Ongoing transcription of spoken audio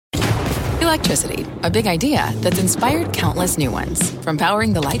Electricity, a big idea that's inspired countless new ones. From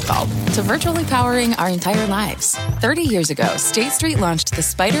powering the light bulb to virtually powering our entire lives. 30 years ago, State Street launched the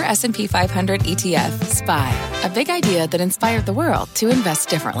SPDR S&P 500 ETF, SPY. A big idea that inspired the world to invest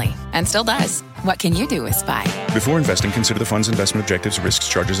differently. And still does. What can you do with SPY? Before investing, consider the fund's investment objectives, risks,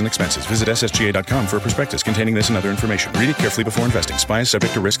 charges, and expenses. Visit ssga.com for a prospectus containing this and other information. Read it carefully before investing. SPY is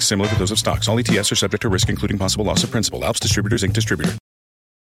subject to risks similar to those of stocks. All ETFs are subject to risk, including possible loss of principal. Alps Distributors, Inc. Distributor.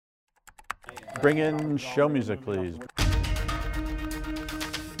 Bring in show music, please.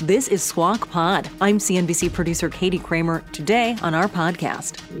 This is Squawk Pod. I'm CNBC producer Katie Kramer. Today on our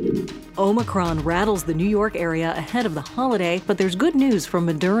podcast, Omicron rattles the New York area ahead of the holiday, but there's good news from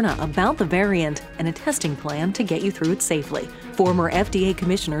Moderna about the variant and a testing plan to get you through it safely. Former FDA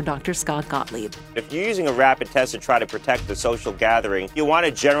Commissioner Dr. Scott Gottlieb. If you're using a rapid test to try to protect the social gathering, you want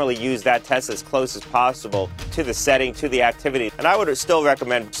to generally use that test as close as possible to the setting, to the activity. And I would still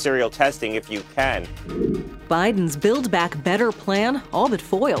recommend serial testing if you can. Biden's Build Back Better plan all but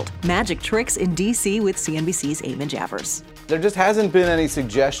foiled. Magic tricks in D.C. with CNBC's Eamon Javers. There just hasn't been any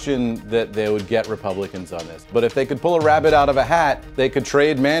suggestion that they would get Republicans on this. But if they could pull a rabbit out of a hat, they could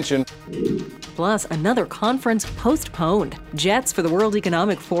trade Manchin. Plus, another conference postponed. Jets for the World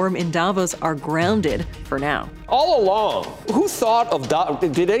Economic Forum in Davos are grounded for now. All along, who thought of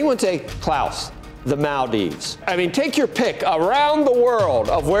did anyone say, Klaus, the Maldives? I mean, take your pick around the world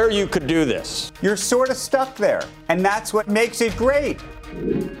of where you could do this. You're sort of stuck there, and that's what makes it great.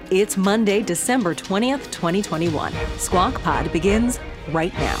 It's Monday, December 20th, 2021. Squawk Pod begins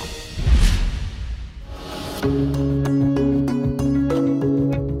right now.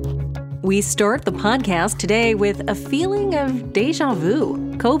 We start the podcast today with a feeling of deja vu.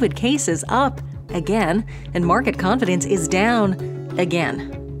 COVID cases up again, and market confidence is down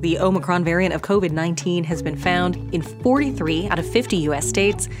again. The Omicron variant of COVID-19 has been found in 43 out of 50 U.S.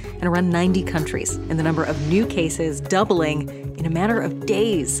 states and around 90 countries, and the number of new cases doubling in a matter of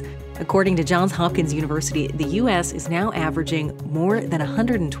days. According to Johns Hopkins University, the U.S. is now averaging more than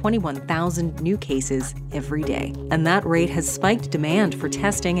 121,000 new cases every day. And that rate has spiked demand for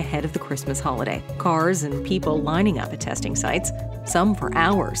testing ahead of the Christmas holiday. Cars and people lining up at testing sites, some for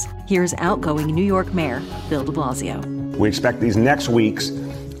hours. Here's outgoing New York Mayor Bill de Blasio. We expect these next weeks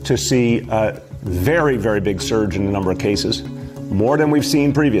to see a very, very big surge in the number of cases, more than we've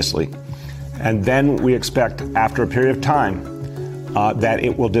seen previously. And then we expect, after a period of time, that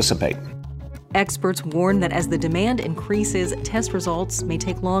it will dissipate. Experts warn that as the demand increases, test results may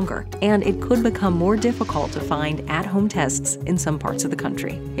take longer, and it could become more difficult to find at-home tests in some parts of the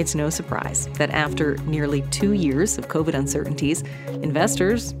country. It's no surprise that after nearly 2 years of COVID uncertainties,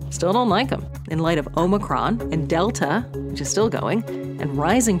 investors still don't like them. In light of Omicron and Delta, which is still going, and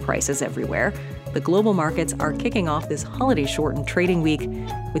rising prices everywhere, the global markets are kicking off this holiday-shortened trading week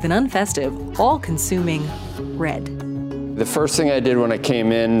with an unfestive, all-consuming red. The first thing I did when I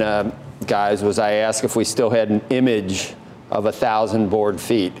came in, guys, was I asked if we still had an image of 1,000 board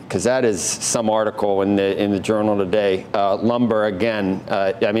feet, because that is some article in the journal today. Lumber again.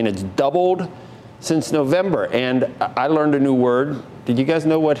 I mean, it's doubled since November, and I learned a new word. Did you guys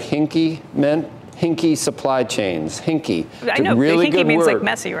know what hinky meant? Hinky supply chains. Hinky. I know. Really hinky good means word. like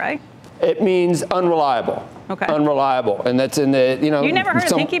messy, right? It means unreliable. Okay. Unreliable, and that's in the You never heard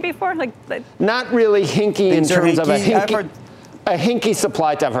of hinky before? Not really hinky in terms of a hinky. A hinky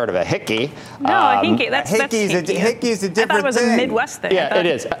supply. I've heard of a hickey. No, a hinky. That's Hickey's hinky. Hickey's a different thing. I thought it was a Midwest thing. Yeah, it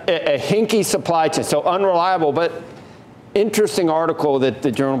is. A hinky supply chain. So unreliable, but interesting article that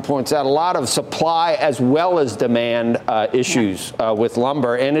the journal points out. A lot of supply as well as demand issues with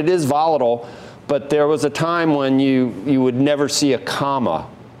lumber, and it is volatile. But there was a time when you would never see a comma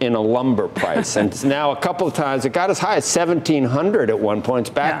in a lumber price. And now a couple of times, it got as high as 1,700 at one point.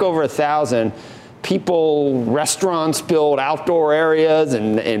 It's back over 1,000. People, restaurants build outdoor areas,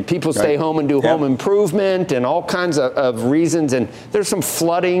 and people stay home and do home improvement and all kinds of reasons. And there's some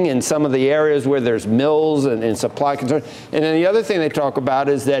flooding in some of the areas where there's mills and supply concerns. And then the other thing they talk about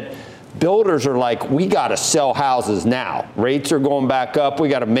is that builders are like, we got to sell houses now. Rates are going back up. We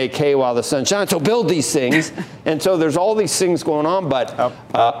got to make hay while the sun shines. So build these things. And so there's all these things going on,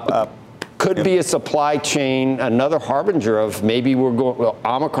 but could be a supply chain, another harbinger of maybe we're going,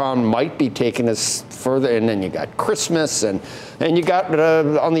 Omicron might be taking us further. And then you got Christmas and you got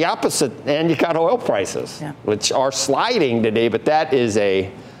on the opposite end, you got oil prices, which are sliding today. But that is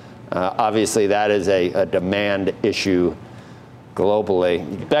obviously that is a demand issue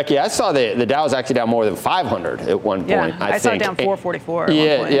globally. Becky, I saw the Dow was actually down more than 500 at one point. Yeah, I saw it down 444 at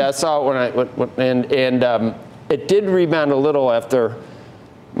one point. Yeah, I saw it when it did rebound a little after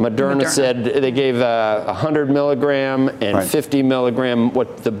Moderna said they gave 100 milligram and 50 milligram,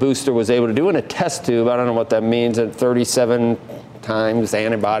 what the booster was able to do in a test tube. I don't know what that means, at 37 times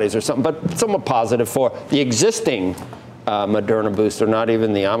antibodies or something, but somewhat positive for the existing Moderna booster, not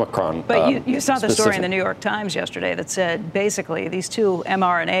even the Omicron. But you saw the story in the New York Times yesterday that said basically these two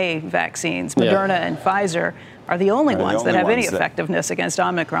mRNA vaccines, Moderna and Pfizer, are the only ones that have any effectiveness against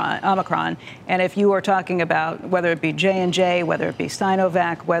Omicron. And if you are talking about whether it be J&J, whether it be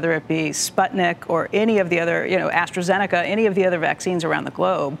Sinovac, whether it be Sputnik or any of the other, AstraZeneca, any of the other vaccines around the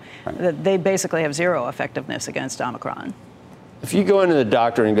globe, they basically have zero effectiveness against Omicron. If you go into the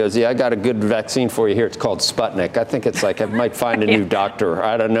doctor and he goes, I got a good vaccine for you here, it's called Sputnik, I think it's like I might find a new doctor.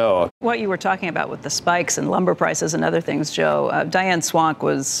 I don't know. What you were talking about with the spikes and lumber prices and other things, Joe, Diane Swank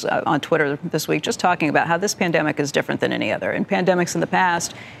was on Twitter this week just talking about how this pandemic is different than any other. In pandemics in the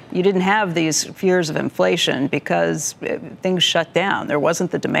past, you didn't have these fears of inflation because things shut down. There wasn't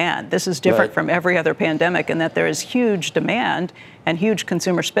the demand. This is different from every other pandemic in that there is huge demand and huge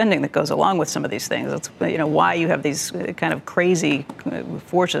consumer spending that goes along with some of these things. That's why you have these kind of crazy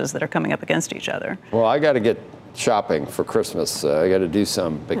forces that are coming up against each other. Well, I got to get shopping for Christmas. I got to do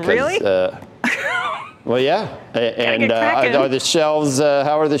some because. Really? Well, yeah. And are the shelves?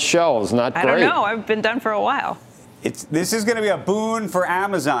 How are the shelves? Not great. I don't know. I've been done for a while. This is going to be a boon for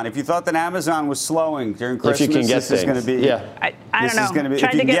Amazon. If you thought that Amazon was slowing during Christmas, if you can get this is going to be. I don't know.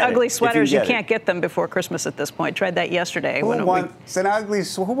 Tried to get ugly sweaters. You can't get them before Christmas at this point. Tried that yesterday. Who wants an ugly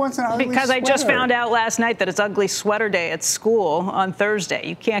sweater? Because I just found out last night that it's ugly sweater day at school on Thursday.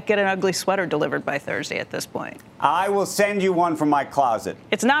 You can't get an ugly sweater delivered by Thursday at this point. I will send you one from my closet.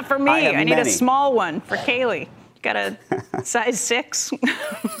 It's not for me. I need a small one for Kaylee. Got a size 6.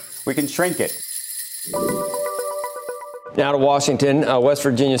 We can shrink it. Now to Washington, West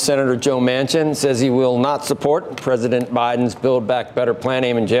Virginia Senator Joe Manchin says he will not support President Biden's Build Back Better plan.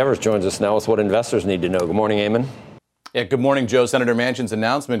 Eamon Javers joins us now with what investors need to know. Good morning, Eamon. Yeah, good morning, Joe. Senator Manchin's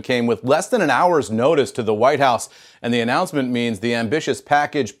announcement came with less than an hour's notice to the White House, and the announcement means the ambitious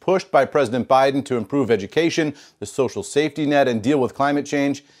package pushed by President Biden to improve education, the social safety net, and deal with climate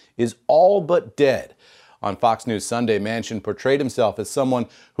change is all but dead. On Fox News Sunday, Manchin portrayed himself as someone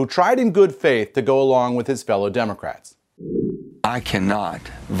who tried in good faith to go along with his fellow Democrats. I cannot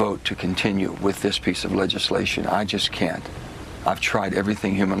vote to continue with this piece of legislation. I just can't. I've tried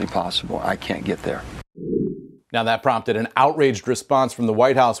everything humanly possible. I can't get there. Now, that prompted an outraged response from the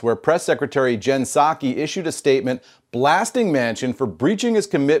White House, where Press Secretary Jen Psaki issued a statement blasting Manchin for breaching his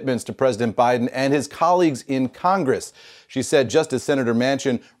commitments to President Biden and his colleagues in Congress. She said just as Senator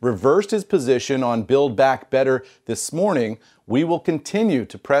Manchin reversed his position on Build Back Better this morning, we will continue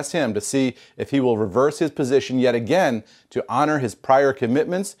to press him to see if he will reverse his position yet again to honor his prior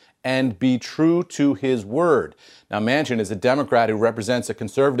commitments and be true to his word. Now, Manchin is a Democrat who represents a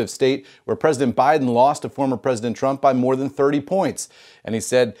conservative state where President Biden lost to former President Trump by more than 30 points. And he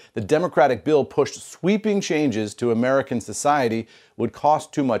said the Democratic bill pushed sweeping changes to American society, would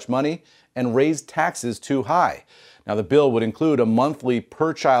cost too much money, and raise taxes too high. Now, the bill would include a monthly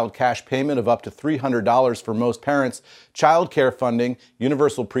per-child cash payment of up to $300 for most parents, child care funding,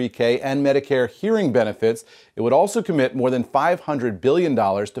 universal pre-K, and Medicare hearing benefits. It would also commit more than $500 billion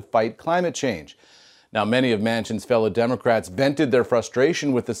to fight climate change. Now, many of Manchin's fellow Democrats vented their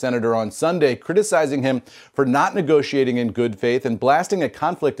frustration with the senator on Sunday, criticizing him for not negotiating in good faith and blasting a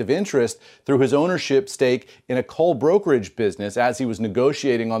conflict of interest through his ownership stake in a coal brokerage business as he was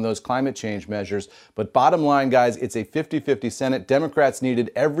negotiating on those climate change measures. But bottom line, guys, it's a 50-50 Senate. Democrats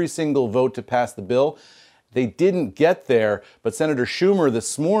needed every single vote to pass the bill. They didn't get there, but Senator Schumer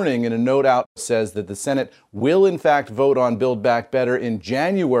this morning in a note out says that the Senate will in fact vote on Build Back Better in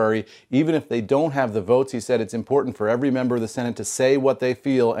January, even if they don't have the votes. He said it's important for every member of the Senate to say what they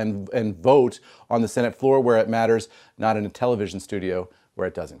feel and vote on the Senate floor where it matters, not in a television studio where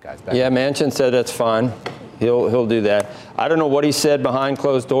it doesn't, guys. Yeah, Manchin said that's fine. He'll do that. I don't know what he said behind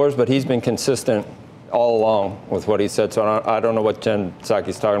closed doors, but he's been consistent all along with what he said. So I don't know what Jen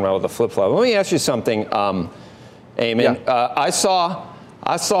Psaki's talking about with the flip-flop. Let me ask you something, Eamon. Yeah. I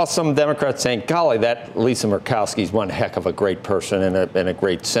saw some Democrats saying, golly, that Lisa Murkowski's one heck of a great person and a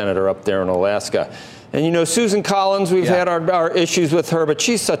great senator up there in Alaska. And, you know, Susan Collins, we've had our issues with her, but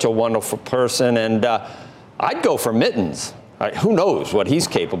she's such a wonderful person. And I'd go for Mittens. Who knows what he's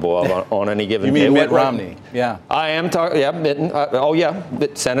capable of on any given day. You mean Mitt Romney? Yeah. I am talking, Mitten.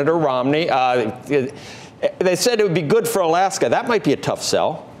 Senator Romney. They said it would be good for Alaska. That might be a tough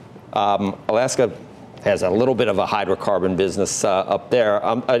sell. Alaska has a little bit of a hydrocarbon business up there.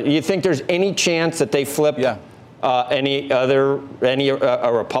 You think there's any chance that they flip a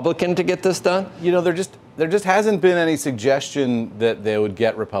Republican to get this done? You know, they're just There just hasn't been any suggestion that they would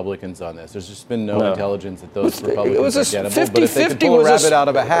get Republicans on this. There's just been no intelligence that those Republicans are gettable. But if they could pull a rabbit out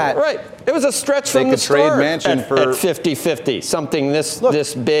of a hat, right? It was a stretch from the start at 50-50. Something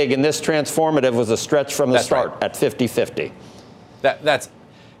this big and this transformative was a stretch from the start at 50-50. That's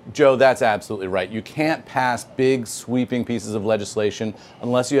Joe, that's absolutely right. You can't pass big, sweeping pieces of legislation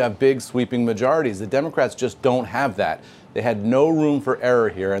unless you have big, sweeping majorities. The Democrats just don't have that. They had no room for error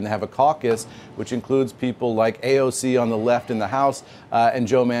here, and they have a caucus which includes people like AOC on the left in the House and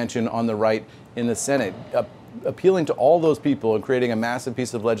Joe Manchin on the right in the Senate. Appealing to all those people and creating a massive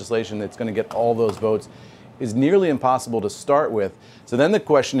piece of legislation that's going to get all those votes is nearly impossible to start with. So then the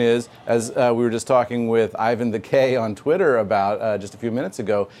question is, as we were just talking with Ivan the K on Twitter about just a few minutes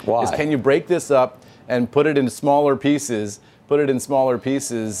ago, is can you break this up and put it into smaller pieces?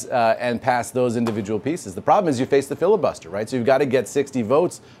 And pass those individual pieces. The problem is you face the filibuster, right? So you've got to get 60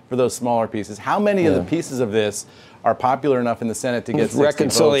 votes for those smaller pieces. How many of the pieces of this are popular enough in the Senate to get 60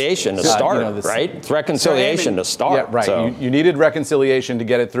 reconciliation votes? To start, right? It's reconciliation to start. Yeah, right. So. You needed reconciliation to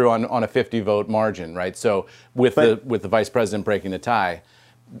get it through on a 50-vote margin, right? So with the vice president breaking the tie,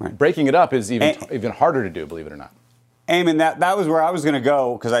 breaking it up is even harder to do, believe it or not. Eamon, that was where I was going to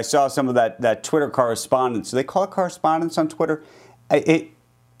go because I saw some of that Twitter correspondence. Do they call it correspondence on Twitter?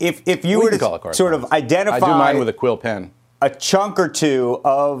 If you were to sort of identify, I do mine with a quill pen, a chunk or two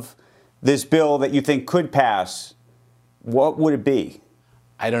of this bill that you think could pass, what would it be?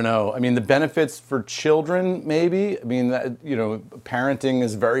 I don't know. I mean, the benefits for children, maybe. I mean, parenting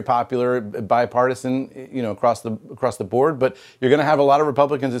is very popular, bipartisan, across the board. But you're going to have a lot of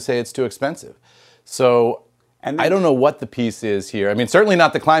Republicans who say it's too expensive. So. And I don't know what the piece is here. I mean, certainly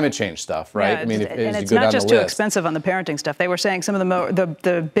not the climate change stuff, right? Yeah, I mean, and it's not just too expensive on the parenting stuff. They were saying some of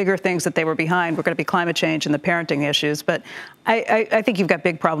the bigger things that they were behind were going to be climate change and the parenting issues. But I think you've got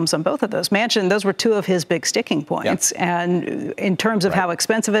big problems on both of those. Manchin, those were two of his big sticking points. Yeah. And in terms of how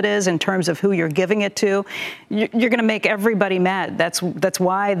expensive it is, in terms of who you're giving it to, you're going to make everybody mad. That's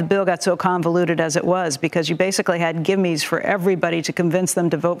why the bill got so convoluted as it was, because you basically had gimmies for everybody to convince them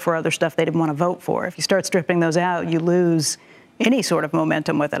to vote for other stuff they didn't want to vote for. If you start stripping those out, you lose any sort of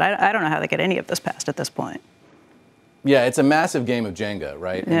momentum with it. I don't know how they get any of this passed at this point. Yeah, it's a massive game of Jenga,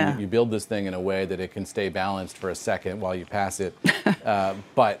 right? Yeah. And you build this thing in a way that it can stay balanced for a second while you pass it,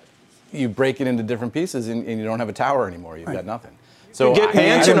 but you break it into different pieces and you don't have a tower anymore. You've got nothing. So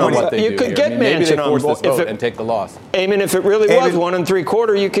I don't know what they do here. Maybe they force this vote and take the loss. Eamon, if it really was 1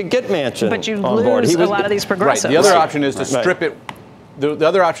 3/4, you could get Manchin but you on board. lose a lot of these progressives. Right. The other option is to strip it. The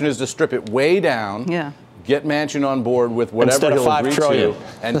other option is to strip it way down. Yeah. Get Manchin on board with whatever he'll agree to,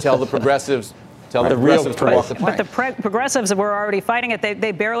 and tell the progressives. Tell the progressives to walk the plank. But the progressives were already fighting it.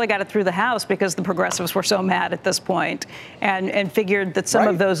 They barely got it through the House because the progressives were so mad at this point and figured that some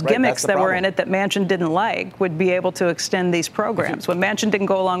of those gimmicks that were in it that Manchin didn't like would be able to extend these programs. When Manchin didn't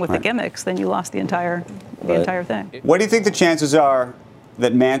go along with the gimmicks, then you lost the entire thing. What do you think the chances are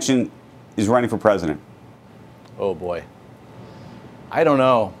that Manchin is running for president? Oh, boy. I don't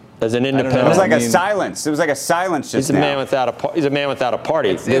know. As an independent, it was like a silence. It was like a silence just now. He's a man without a party.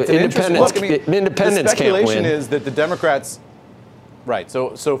 It's independents can't win. The speculation is that the Democrats, right?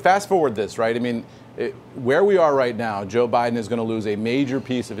 So fast forward this, right? I mean, where we are right now, Joe Biden is going to lose a major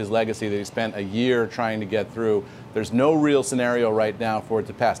piece of his legacy that he spent a year trying to get through. There's no real scenario right now for it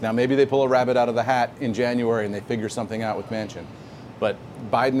to pass. Now, maybe they pull a rabbit out of the hat in January and they figure something out with Manchin, but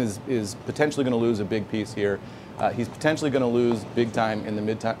Biden is potentially going to lose a big piece here. He's potentially going to lose big time in the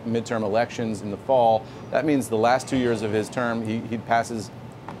midterm elections in the fall. That means the last 2 years of his term, he passes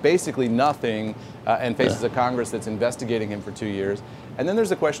basically nothing and faces a Congress that's investigating him for 2 years. And then there's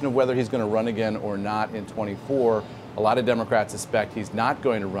the question of whether he's going to run again or not in 24. A lot of Democrats suspect he's not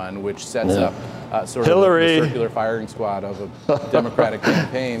going to run, which sets up sort of a circular firing squad of a Democratic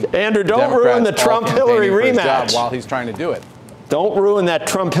campaign. Andrew, don't ruin the Trump-Hillary rematch while he's trying to do it. Don't ruin that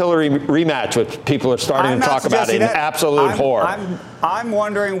Trump-Hillary rematch, which people are starting to talk about in absolute horror. I'm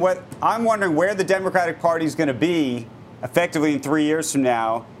wondering where the Democratic Party is going to be effectively in 3 years from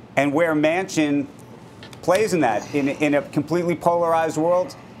now, and where Manchin plays in that in a completely polarized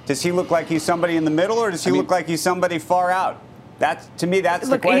world. Does he look like he's somebody in the middle, or does he look like he's somebody far out? That's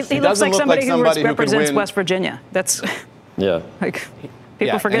the question. He looks like somebody who represents West Virginia. That's like.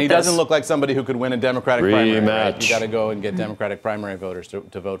 People forget and he this. doesn't look like somebody who could win a Democratic primary. Right? You got to go and get Democratic primary voters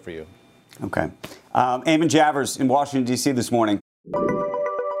to vote for you. Okay. Eamon Javers in Washington, D.C. this morning.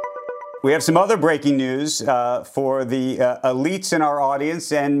 We have some other breaking news for the elites in our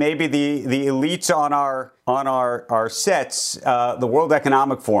audience and maybe the elites on our sets. The World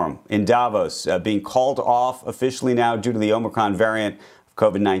Economic Forum in Davos being called off officially now due to the Omicron variant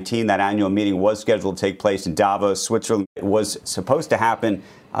COVID-19. That annual meeting was scheduled to take place in Davos, Switzerland. It was supposed to happen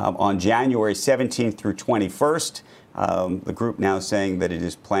on January 17th through 21st. The group now saying that it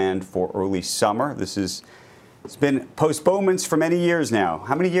is planned for early summer. It's been postponements for many years now.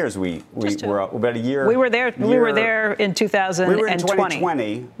 How many years we were about a year? We were there in 2020. We were in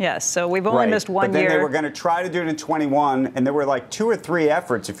 2020. Yes, so we've only missed 1 year. But then they were going to try to do it in 21, and there were like 2 or 3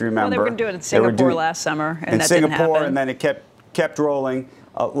 efforts, if you remember. Well, they were going to do it in Singapore last summer, and that didn't happen. And then it kept rolling.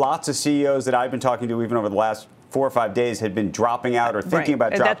 Lots of CEOs that I've been talking to, even over the last 4 or 5 days, had been dropping out or thinking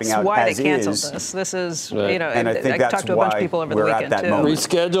about dropping out. That's why as they canceled is. this. This is, and I think that's talked to a bunch of people over the weekend too.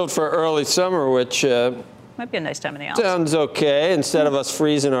 Rescheduled for early summer, which might be a nice time in the Alps. Sounds okay, instead of us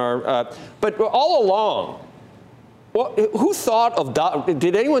freezing our. But all along, who thought of?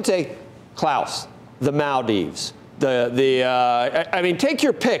 Did anyone say, Klaus, the Maldives? I mean, take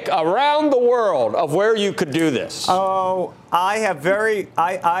your pick around the world of where you could do this. Oh, I have very.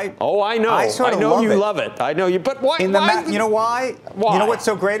 I know. I know you love it. I know you. But why? You know why? Why? You know what's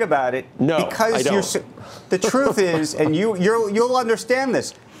so great about it? No, because I don't. The truth is, and you'll understand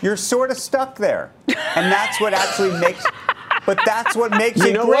this. You're sort of stuck there, and that's what actually makes. But that's what makes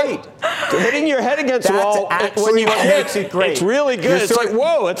it great. Hitting your head against the wall when you makes it great. It's really good. It's like,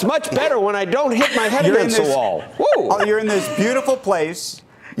 whoa, it's much better when I don't hit my head against the wall. Whoa. Oh, you're in this beautiful place.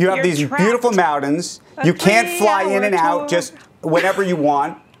 You have these beautiful mountains. You can't fly in and out just whenever you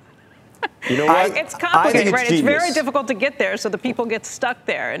want. You know what? It's complicated, right? It's very difficult to get there, so the people get stuck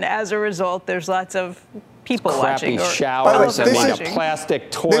there. And as a result, there's lots of people crappy watching. Showers and a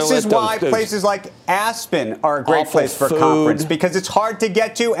plastic toilet. This is why places like Aspen are a great place for a conference, because it's hard to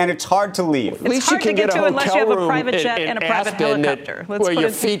get to and it's hard to leave. At least you can get a hotel room private jet and a private helicopter. Where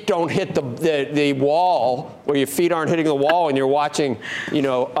your feet don't hit the wall, where your feet aren't hitting the wall, and you're watching,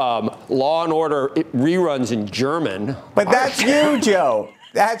 Law and Order reruns in German. But that's you, Joe.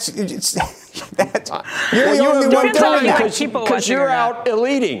 You're the only one doing that. Because you're out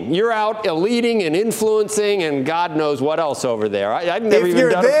eliting. You're out eliting and influencing and God knows what else over there. I've never if even you're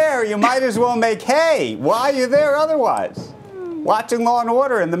done there, you might as well make hay. Why are you there otherwise? Watching Law and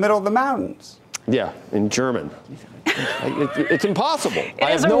Order in the middle of the mountains. Yeah, in German. It's impossible. It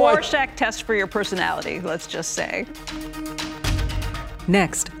is a Rorschach test for your personality, let's just say.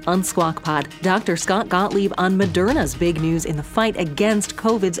 Next, on Squawk Pod, Dr. Scott Gottlieb on Moderna's big news in the fight against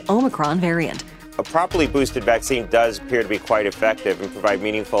COVID's Omicron variant. A properly boosted vaccine does appear to be quite effective and provide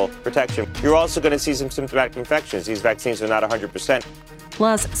meaningful protection. You're also going to see some symptomatic infections. These vaccines are not 100%.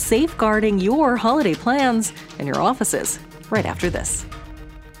 Plus, safeguarding your holiday plans and your offices right after this.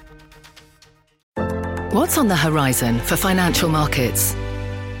 What's on the horizon for financial markets?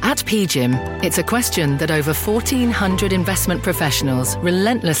 At PGIM, it's a question that over 1,400 investment professionals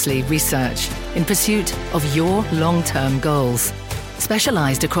relentlessly research in pursuit of your long-term goals.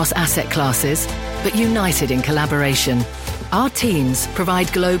 Specialized across asset classes, but united in collaboration, our teams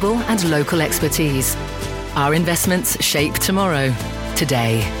provide global and local expertise. Our investments shape tomorrow,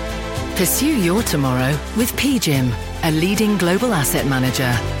 today. Pursue your tomorrow with PGIM, a leading global asset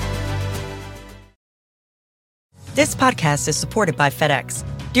manager. This podcast is supported by FedEx.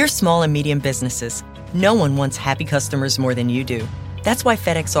 Dear small and medium businesses, no one wants happy customers more than you do. That's why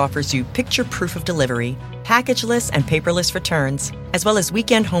FedEx offers you picture proof of delivery, packageless and paperless returns, as well as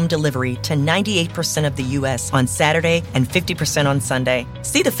weekend home delivery to 98% of the U.S. on Saturday and 50% on Sunday.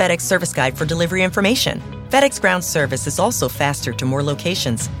 See the FedEx service guide for delivery information. FedEx Ground service is also faster to more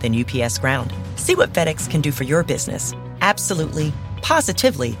locations than UPS Ground. See what FedEx can do for your business. Absolutely,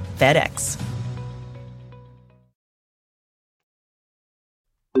 positively FedEx.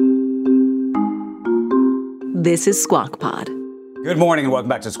 This is Squawk Pod. Good morning and welcome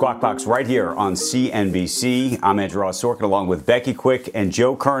back to Squawk Box right here on CNBC. I'm Andrew Ross Sorkin along with Becky Quick and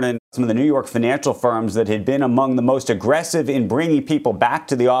Joe Kernan. Some of the New York financial firms that had been among the most aggressive in bringing people back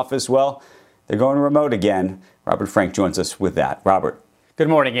to the office, well, they're going remote again. Robert Frank joins us with that. Robert. Good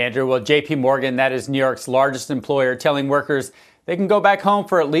morning, Andrew. Well, J.P. Morgan, that is New York's largest employer, telling workers they can go back home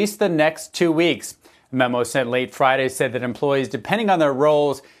for at least the next 2 weeks. A memo sent late Friday said that employees, depending on their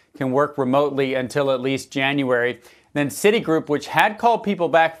roles, can work remotely until at least January. Then Citigroup, which had called people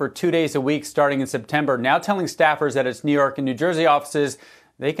back for 2 days a week starting in September, now telling staffers at its New York and New Jersey offices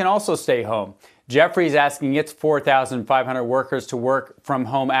they can also stay home. Jefferies asking its 4,500 workers to work from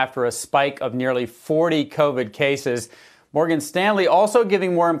home after a spike of nearly 40 COVID cases. Morgan Stanley also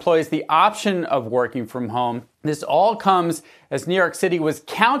giving more employees the option of working from home. This all comes as New York City was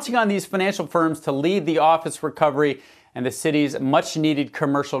counting on these financial firms to lead the office recovery and the city's much-needed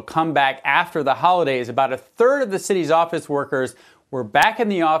commercial comeback after the holidays. About a third of the city's office workers were back in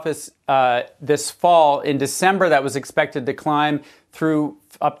the office this fall. In December, that was expected to climb through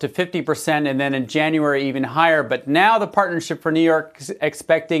up to 50%, and then in January even higher. But now the Partnership for New York is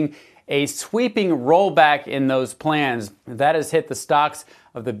expecting a sweeping rollback in those plans. That has hit the stocks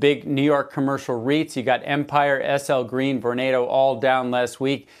of the big New York commercial REITs. You got Empire, SL Green, Vornado all down last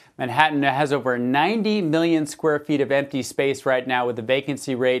week. Manhattan has over 90 million square feet of empty space right now with a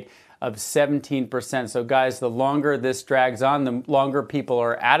vacancy rate of 17%. So guys, the longer this drags on, the longer people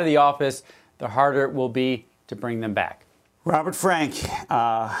are out of the office, the harder it will be to bring them back. Robert Frank,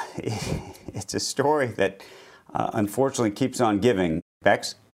 it's a story that unfortunately keeps on giving.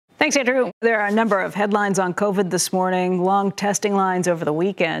 Bex? Thanks, Andrew. There are a number of headlines on COVID this morning, long testing lines over the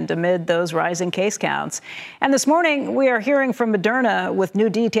weekend amid those rising case counts. And this morning, we are hearing from Moderna with new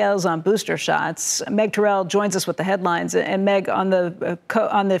details on booster shots. Meg Terrell joins us with the headlines. And Meg, on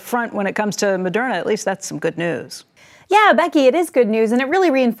the front when it comes to Moderna, at least that's some good news. Yeah, Becky, it is good news, and it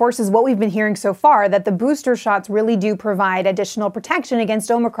really reinforces what we've been hearing so far, that the booster shots really do provide additional protection against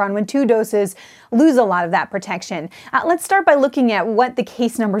Omicron when 2 doses lose a lot of that protection. Let's start by looking at what the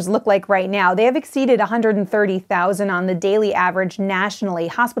case numbers look like right now. They have exceeded 130,000 on the daily average nationally.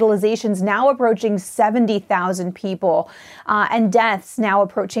 Hospitalizations now approaching 70,000 people, and deaths now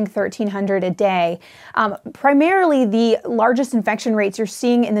approaching 1,300 a day. Primarily, the largest infection rates you're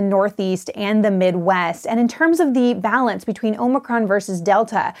seeing in the Northeast and the Midwest. And in terms of the balance between Omicron versus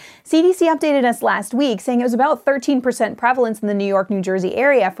Delta, CDC updated us last week saying it was about 13% prevalence in the New York, New Jersey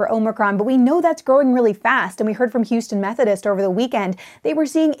area for Omicron, but we know that's growing really fast. And we heard from Houston Methodist over the weekend, they were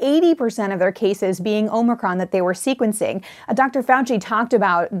seeing 80% of their cases being Omicron that they were sequencing. Dr. Fauci talked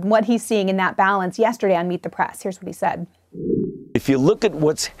about what he's seeing in that balance yesterday on Meet the Press. Here's what he said. If you look at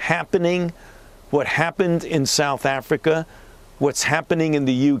what's happening, what happened in South Africa, what's happening in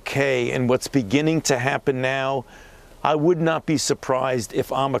the UK, and what's beginning to happen now, I would not be surprised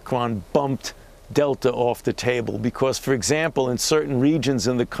if Omicron bumped Delta off the table because, for example, in certain regions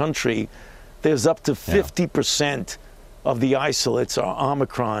in the country, there's up to 50% of the isolates are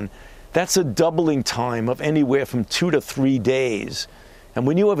Omicron. That's a doubling time of anywhere from 2 to 3 days. And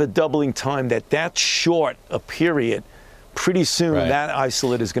when you have a doubling time that short a period, pretty soon that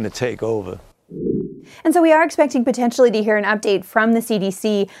isolate is going to take over. And so we are expecting potentially to hear an update from the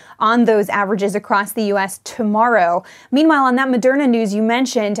CDC on those averages across the U.S. tomorrow. Meanwhile, on that Moderna news you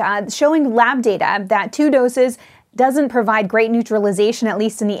mentioned, showing lab data that 2 doses doesn't provide great neutralization, at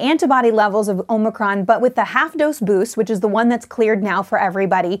least in the antibody levels of Omicron, but with the half-dose boost, which is the one that's cleared now for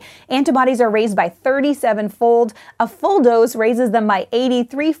everybody, antibodies are raised by 37-fold. A full dose raises them by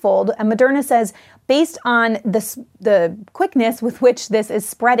 83-fold. And Moderna says, based on the quickness with which this is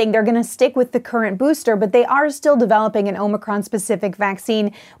spreading, they're going to stick with the current booster, but they are still developing an Omicron-specific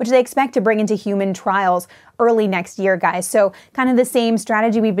vaccine, which they expect to bring into human trials early next year, guys. So kind of the same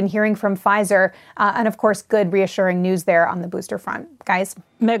strategy we've been hearing from Pfizer, and of course, good reassuring news there on the booster front, guys.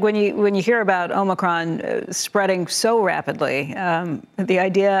 Meg, when you hear about Omicron spreading so rapidly, the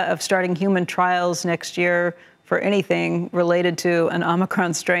idea of starting human trials next year for anything related to an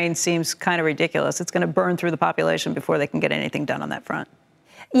Omicron strain seems kind of ridiculous. It's going to burn through the population before they can get anything done on that front.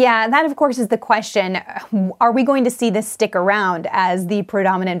 Yeah, that, of course, is the question. Are we going to see this stick around as the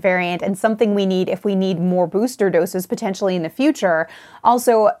predominant variant and something we need if we need more booster doses potentially in the future?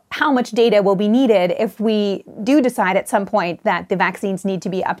 Also, how much data will be needed if we do decide at some point that the vaccines need to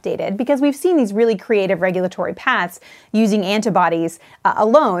be updated? Because we've seen these really creative regulatory paths using antibodies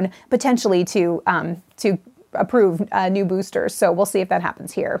alone potentially to approve new boosters. So we'll see if that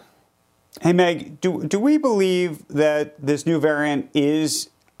happens here. Hey, Meg, do we believe that this new variant is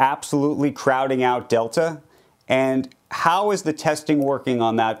absolutely crowding out Delta? And how is the testing working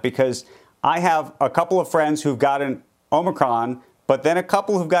on that? Because I have a couple of friends who've gotten Omicron, but then a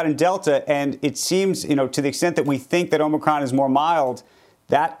couple who've gotten Delta. And it seems, to the extent that we think that Omicron is more mild,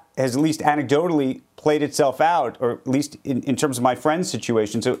 that has at least anecdotally played itself out, or at least in terms of my friend's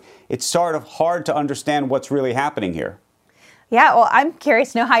situation. So it's sort of hard to understand what's really happening here. Yeah, well, I'm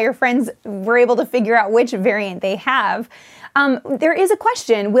curious to know how your friends were able to figure out which variant they have. There is a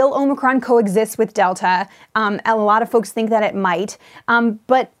question, will Omicron coexist with Delta? A lot of folks think that it might,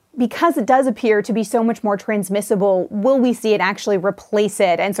 but because it does appear to be so much more transmissible, will we see it actually replace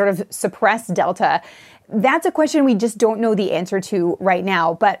it and sort of suppress Delta? That's a question we just don't know the answer to right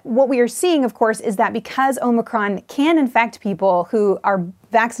now. But what we are seeing, of course, is that because Omicron can infect people who are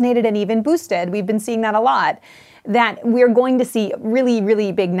vaccinated and even boosted, we've been seeing that a lot, that we're going to see really,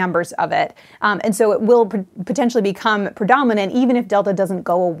 really big numbers of it. And so it will potentially become predominant even if Delta doesn't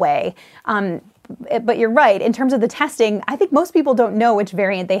go away. But you're right, in terms of the testing, I think most people don't know which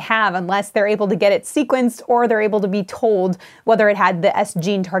variant they have unless they're able to get it sequenced or they're able to be told whether it had the S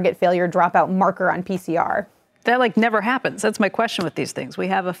gene target failure dropout marker on PCR. That never happens. That's my question with these things. We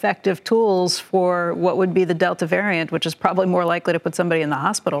have effective tools for what would be the Delta variant, which is probably more likely to put somebody in the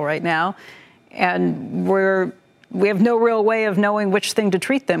hospital right now. And we have no real way of knowing which thing to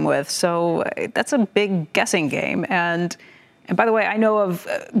treat them with. So that's a big guessing game. And by the way, I know of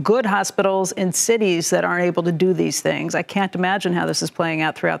good hospitals in cities that aren't able to do these things. I can't imagine how this is playing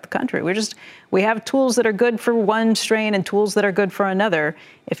out throughout the country. We have tools that are good for one strain and tools that are good for another.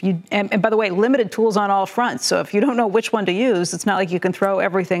 And by the way, limited tools on all fronts. So if you don't know which one to use, it's not like you can throw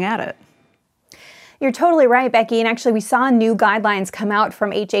everything at it. You're totally right, Becky. And actually, we saw new guidelines come out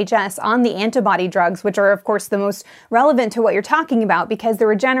from HHS on the antibody drugs, which are, of course, the most relevant to what you're talking about, because the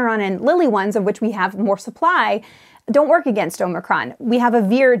Regeneron and Lilly ones, of which we have more supply, don't work against Omicron. We have a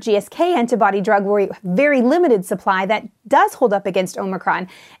Vir GSK antibody drug where we have very limited supply that does hold up against Omicron.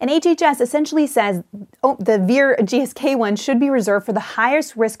 And HHS essentially says the Vir GSK one should be reserved for the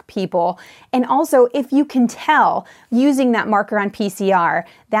highest risk people. And also, if you can tell using that marker on PCR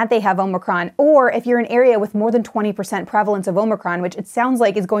that they have Omicron, or if you're in an area with more than 20% prevalence of Omicron, which it sounds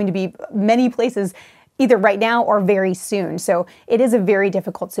like is going to be many places either right now or very soon. So it is a very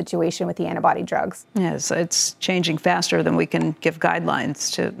difficult situation with the antibody drugs. Yes, it's changing faster than we can give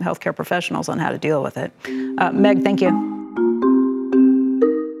guidelines to healthcare professionals on how to deal with it. Meg, thank you.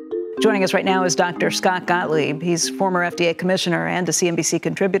 Joining us right now is Dr. Scott Gottlieb. He's former FDA commissioner and a CNBC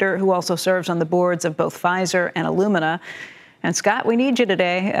contributor who also serves on the boards of both Pfizer and Illumina. And Scott, we need you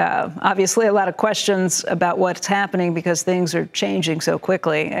today. Obviously, a lot of questions about what's happening because things are changing so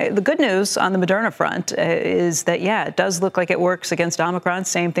quickly. The good news on the Moderna front is that, it does look like it works against Omicron,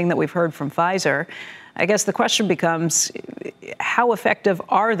 same thing that we've heard from Pfizer. I guess the question becomes, how effective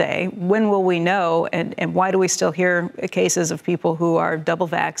are they? When will we know? And why do we still hear cases of people who are double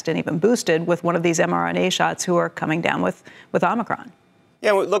vaxxed and even boosted with one of these mRNA shots who are coming down with Omicron?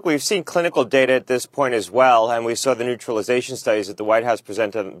 Yeah, look, we've seen clinical data at this point as well, and we saw the neutralization studies that the White House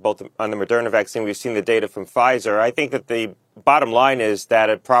presented both on the Moderna vaccine. We've seen the data from Pfizer. I think that the bottom line is that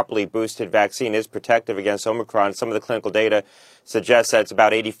a properly boosted vaccine is protective against Omicron. Some of the clinical data suggests that it's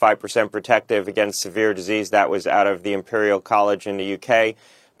about 85% protective against severe disease. That was out of the Imperial College in the UK.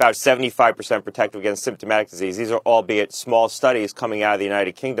 About 75% protective against symptomatic disease. These are albeit small studies coming out of the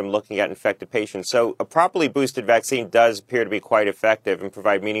United Kingdom looking at infected patients. So a properly boosted vaccine does appear to be quite effective and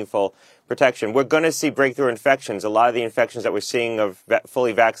provide meaningful protection. We're going to see breakthrough infections. A lot of the infections that we're seeing of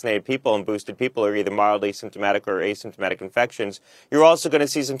fully vaccinated people and boosted people are either mildly symptomatic or asymptomatic infections. You're also going to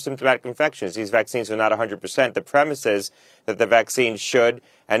see some symptomatic infections. These vaccines are not 100%. The premise is that the vaccine should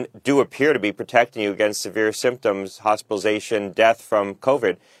and do appear to be protecting you against severe symptoms, hospitalization, death from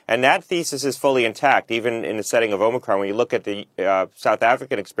COVID. And that thesis is fully intact, even in the setting of Omicron. When you look at the South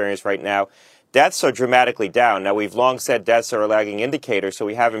African experience right now, deaths are dramatically down. Now, we've long said deaths are a lagging indicator, so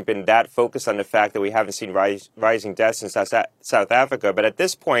we haven't been that focused on the fact that we haven't seen rising deaths in South Africa. But at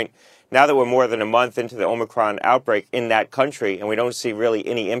this point, now that we're more than a month into the Omicron outbreak in that country and we don't see really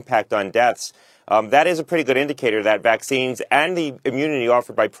any impact on deaths, that is a pretty good indicator that vaccines and the immunity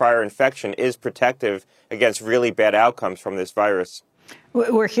offered by prior infection is protective against really bad outcomes from this virus.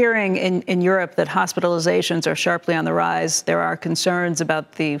 We're hearing in Europe that hospitalizations are sharply on the rise. There are concerns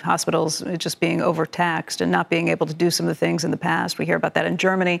about the hospitals just being overtaxed and not being able to do some of the things in the past. We hear about that in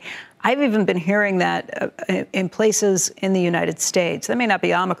Germany. I've even been hearing that in places in the United States. That may not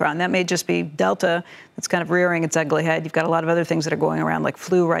be Omicron. That may just be Delta that's kind of rearing its ugly head. You've got a lot of other things that are going around like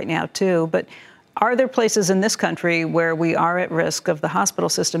flu right now, too. But are there places in this country where we are at risk of the hospital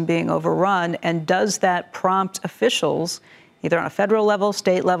system being overrun? And does that prompt officials, either on a federal level,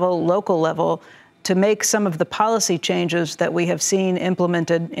 state level, local level, to make some of the policy changes that we have seen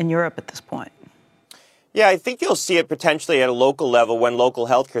implemented in Europe at this point? Yeah, I think you'll see it potentially at a local level when local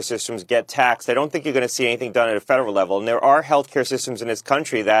healthcare systems get taxed. I don't think you're going to see anything done at a federal level. And there are healthcare systems in this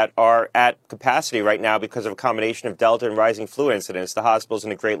country that are at capacity right now because of a combination of Delta and rising flu incidents. The hospitals in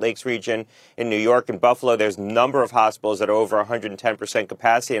the Great Lakes region, in New York and Buffalo, there's a number of hospitals that are over 110%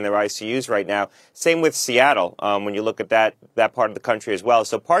 capacity in their ICUs right now. Same with Seattle, when you look at that part of the country as well.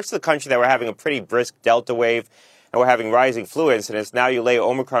 So parts of the country that were having a pretty brisk Delta wave and we're having rising flu incidents, now you lay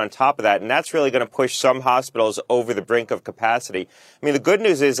Omicron on top of that, and that's really going to push some hospitals over the brink of capacity. I mean, the good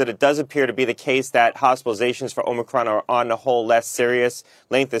news is that it does appear to be the case that hospitalizations for Omicron are on the whole less serious.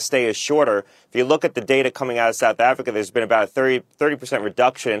 Length of stay is shorter. If you look at the data coming out of South Africa, there's been about a 30%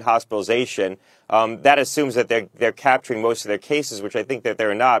 reduction in hospitalization That assumes that they're capturing most of their cases, which I think that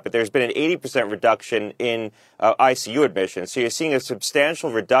they're not. But there's been an 80% reduction in ICU admissions. So you're seeing a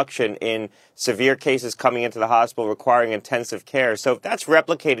substantial reduction in severe cases coming into the hospital requiring intensive care. So if that's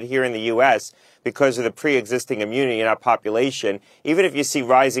replicated here in the U.S., because of the pre-existing immunity in our population, even if you see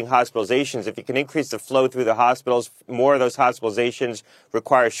rising hospitalizations, if you can increase the flow through the hospitals, more of those hospitalizations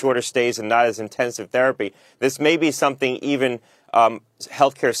require shorter stays and not as intensive therapy. This may be something even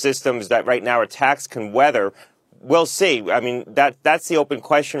healthcare systems that right now are taxed can weather. We'll see. I mean, that's the open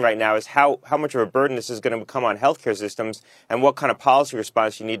question right now is how much of a burden this is going to become on healthcare systems and what kind of policy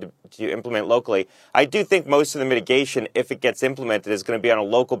response you need to implement locally. I do think most of the mitigation, if it gets implemented, is going to be on a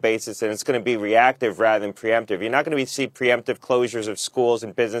local basis and it's going to be reactive rather than preemptive. You're not going to see preemptive closures of schools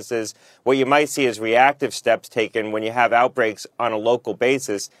and businesses. What you might see is reactive steps taken when you have outbreaks on a local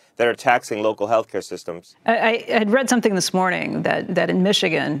basis that are taxing local healthcare systems. I had read something this morning that in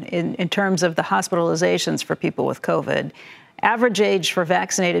Michigan, in terms of the hospitalizations for people with COVID, average age for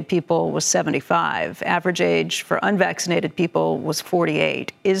vaccinated people was 75. Average age for unvaccinated people was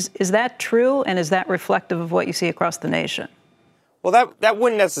 48. Is that true, and is that reflective of what you see across the nation? Well, that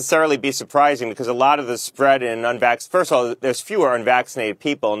wouldn't necessarily be surprising because a lot of the spread in unvaccinated, first of all, there's fewer unvaccinated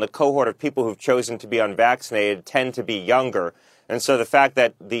people, and the cohort of people who've chosen to be unvaccinated tend to be younger. And so the fact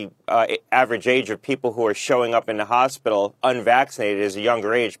that the average age of people who are showing up in the hospital unvaccinated is a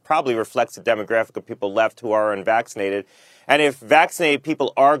younger age probably reflects the demographic of people left who are unvaccinated. And if vaccinated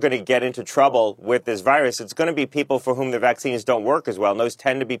people are going to get into trouble with this virus, it's going to be people for whom the vaccines don't work as well. And those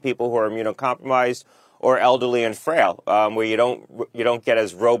tend to be people who are immunocompromised or elderly and frail, where you don't get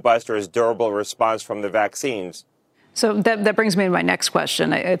as robust or as durable a response from the vaccines. So that brings me to my next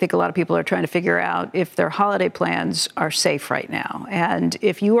question. I think a lot of people are trying to figure out if their holiday plans are safe right now. And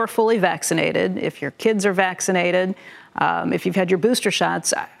if you are fully vaccinated, if your kids are vaccinated, if you've had your booster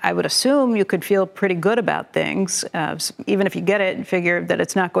shots, I would assume you could feel pretty good about things, even if you get it and figure that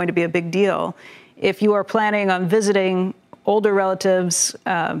it's not going to be a big deal. If you are planning on visiting older relatives,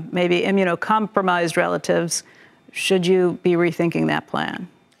 maybe immunocompromised relatives, should you be rethinking that plan?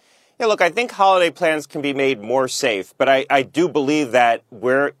 Yeah, look, I think holiday plans can be made more safe, but I do believe that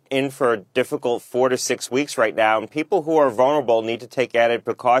we're in for a difficult 4 to 6 weeks right now, and people who are vulnerable need to take added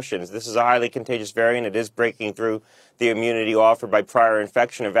precautions. This is a highly contagious variant. It is breaking through the immunity offered by prior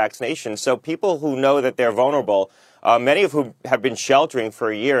infection and vaccination. So people who know that they're vulnerable, many of whom have been sheltering for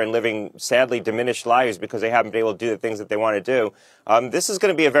a year and living sadly diminished lives because they haven't been able to do the things that they want to do. This is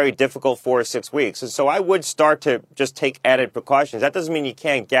going to be a very difficult 4 or 6 weeks. And so I would start to just take added precautions. That doesn't mean you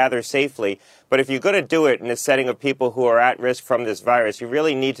can't gather safely. But if you're going to do it in a setting of people who are at risk from this virus, you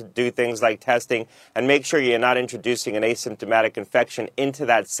really need to do things like testing and make sure you're not introducing an asymptomatic infection into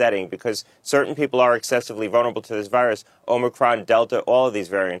that setting because certain people are excessively vulnerable to this virus. Omicron, Delta, all of these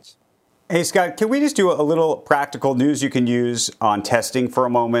variants. Hey, Scott, can we just do a little practical news you can use on testing for a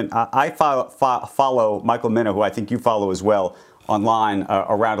moment? I follow Michael Mina, who I think you follow as well, online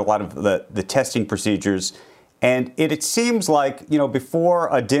around a lot of the testing procedures. And it seems like, before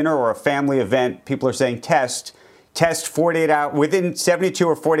a dinner or a family event, people are saying test 48 hours, within 72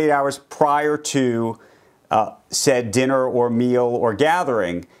 or 48 hours prior to said dinner or meal or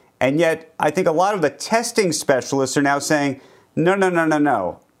gathering. And yet, I think a lot of the testing specialists are now saying,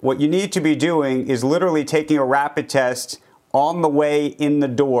 no. What you need to be doing is literally taking a rapid test on the way in the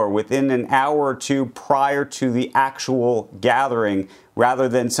door within an hour or two prior to the actual gathering, rather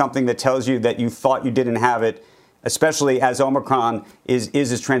than something that tells you that you thought you didn't have it, especially as Omicron is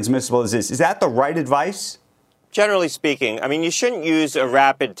as transmissible as this. Is that the right advice? Generally speaking, I mean, you shouldn't use a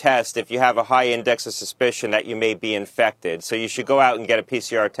rapid test if you have a high index of suspicion that you may be infected. So you should go out and get a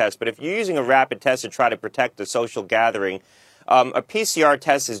PCR test. But if you're using a rapid test to try to protect the social gathering, a PCR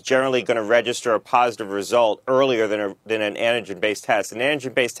test is generally going to register a positive result earlier than an antigen-based test. An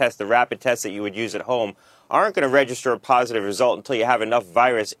antigen-based test, the rapid test that you would use at home, aren't going to register a positive result until you have enough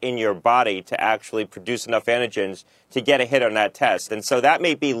virus in your body to actually produce enough antigens to get a hit on that test. And so that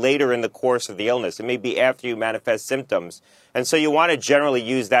may be later in the course of the illness. It may be after you manifest symptoms. And so you want to generally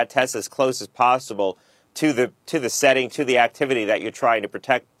use that test as close as possible to the setting, to the activity that you're trying to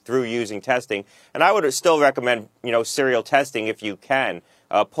protect through using testing. And I would still recommend, serial testing if you can.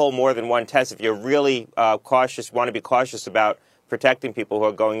 Pull more than one test if you're really cautious, want to be cautious about protecting people who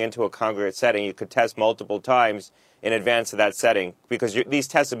are going into a congregate setting. You could test multiple times in advance of that setting because these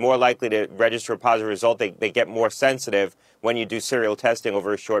tests are more likely to register a positive result. They get more sensitive when you do serial testing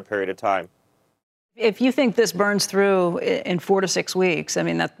over a short period of time. If you think this burns through in 4 to 6 weeks, I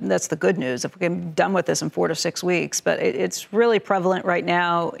mean, that's the good news. If we get done with this in 4 to 6 weeks, but it's really prevalent right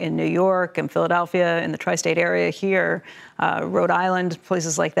now in New York and Philadelphia, in the tri-state area here, Rhode Island,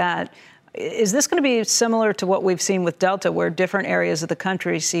 places like that. Is this going to be similar to what we've seen with Delta, where different areas of the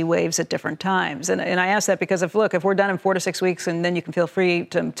country see waves at different times? And I ask that because if we're done in 4 to 6 weeks and then you can feel free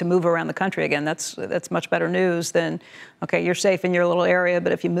to move around the country again, that's much better news than, okay, you're safe in your little area,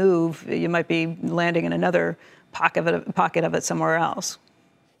 but if you move, you might be landing in another pocket of it somewhere else.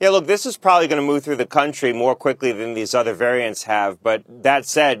 Yeah, look, this is probably going to move through the country more quickly than these other variants have. But that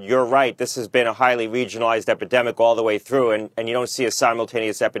said, you're right. This has been a highly regionalized epidemic all the way through, and you don't see a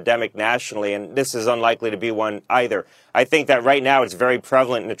simultaneous epidemic nationally, and this is unlikely to be one either. I think that right now it's very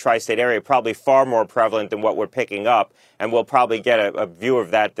prevalent in the tri-state area, probably far more prevalent than what we're picking up, and we'll probably get a view of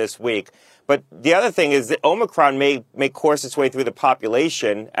that this week. But the other thing is that Omicron may course its way through the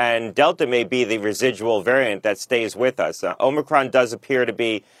population, and Delta may be the residual variant that stays with us. Omicron does appear to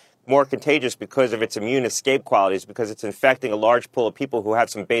be more contagious because of its immune escape qualities, because it's infecting a large pool of people who have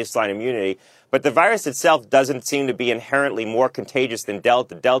some baseline immunity. But the virus itself doesn't seem to be inherently more contagious than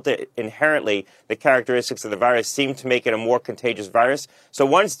Delta. Delta, inherently, the characteristics of the virus seem to make it a more contagious virus. So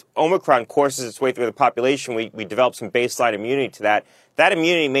once Omicron courses its way through the population, we develop some baseline immunity to that. That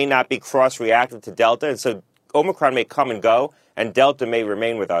immunity may not be cross-reactive to Delta, and so Omicron may come and go, and Delta may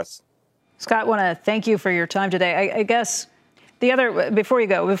remain with us. Scott, I want to thank you for your time today. I guess the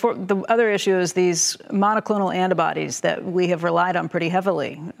other issue is these monoclonal antibodies that we have relied on pretty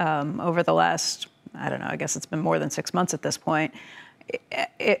heavily over the last, I guess it's been more than 6 months at this point.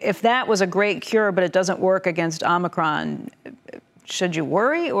 If that was a great cure, but it doesn't work against Omicron, should you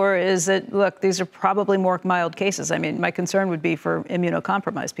worry, or is it, look, these are probably more mild cases? I mean, my concern would be for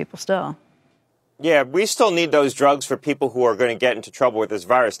immunocompromised people still. Yeah, we still need those drugs for people who are going to get into trouble with this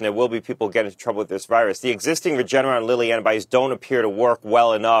virus, and there will be people get into trouble with this virus. The existing Regeneron and Lilly antibodies don't appear to work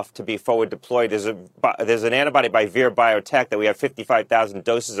well enough to be forward deployed. There's an antibody by Vir Biotech that we have 55,000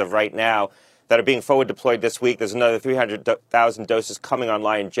 doses of right now that are being forward deployed this week. There's another 300,000 doses coming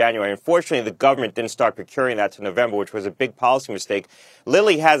online in January. Unfortunately, the government didn't start procuring that to November, which was a big policy mistake.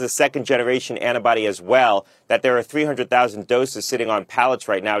 Lilly has a second-generation antibody as well, that there are 300,000 doses sitting on pallets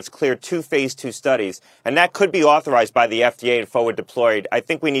right now. It's cleared 2 phase 2 studies, and that could be authorized by the FDA and forward deployed. I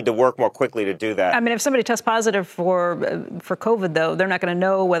think we need to work more quickly to do that. I mean, if somebody tests positive for COVID, though, they're not going to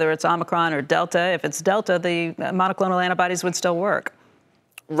know whether it's Omicron or Delta. If it's Delta, the monoclonal antibodies would still work.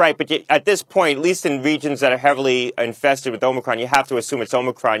 Right, but at this point, at least in regions that are heavily infested with Omicron, you have to assume it's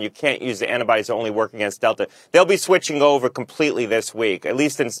Omicron. You can't use the antibodies that only work against Delta. They'll be switching over completely this week, at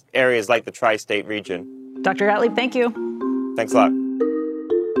least in areas like the tri-state region. Dr. Gottlieb, thank you. Thanks a lot.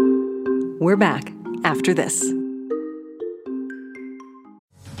 We're back after this.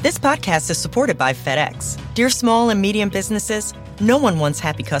 This podcast is supported by FedEx. Dear small and medium businesses, no one wants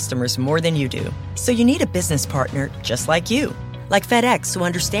happy customers more than you do. So you need a business partner just like you. Like FedEx, who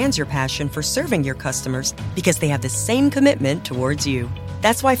understands your passion for serving your customers because they have the same commitment towards you.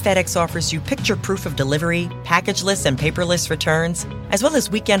 That's why FedEx offers you picture proof of delivery, packageless and paperless returns, as well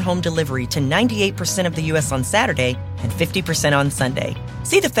as weekend home delivery to 98% of the U.S. on Saturday and 50% on Sunday.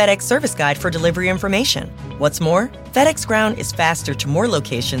 See the FedEx service guide for delivery information. What's more, FedEx Ground is faster to more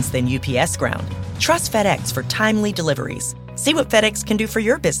locations than UPS Ground. Trust FedEx for timely deliveries. See what FedEx can do for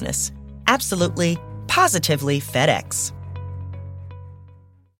your business. Absolutely, positively FedEx.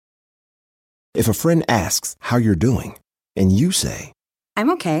 If a friend asks how you're doing, and you say, I'm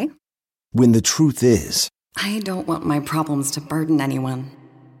okay. When the truth is, I don't want my problems to burden anyone.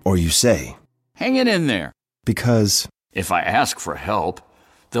 Or you say, hang it in there. Because if I ask for help,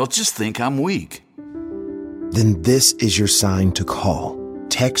 they'll just think I'm weak. Then this is your sign to call,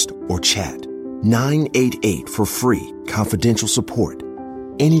 text, or chat 988 for free, confidential support.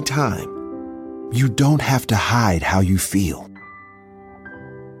 Anytime. You don't have to hide how you feel.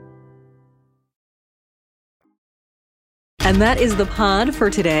 And that is the pod for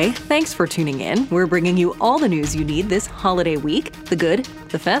today. Thanks for tuning in. We're bringing you all the news you need this holiday week, the good,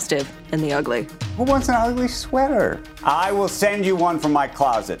 the festive, and the ugly. Who wants an ugly sweater? I will send you one from my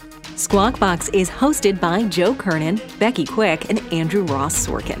closet. Squawk Box is hosted by Joe Kernan, Becky Quick, and Andrew Ross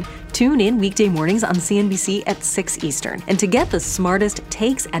Sorkin. Tune in weekday mornings on CNBC at 6 Eastern. And to get the smartest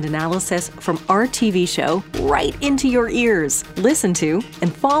takes and analysis from our TV show right into your ears, listen to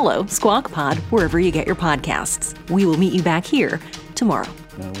and follow Squawk Pod wherever you get your podcasts. We will meet you back here tomorrow.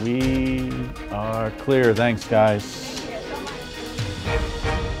 We are clear. Thanks, guys.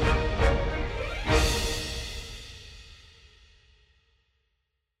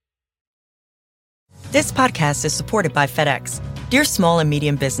 This podcast is supported by FedEx. Dear small and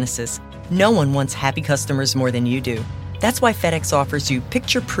medium businesses, no one wants happy customers more than you do. That's why FedEx offers you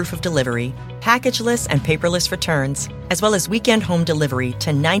picture proof of delivery, packageless and paperless returns, as well as weekend home delivery to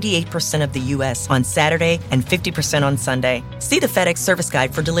 98% of the U.S. on Saturday and 50% on Sunday. See the FedEx service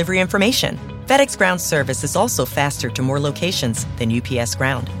guide for delivery information. FedEx Ground service is also faster to more locations than UPS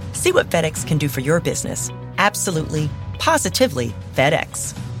Ground. See what FedEx can do for your business. Absolutely, positively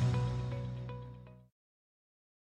FedEx.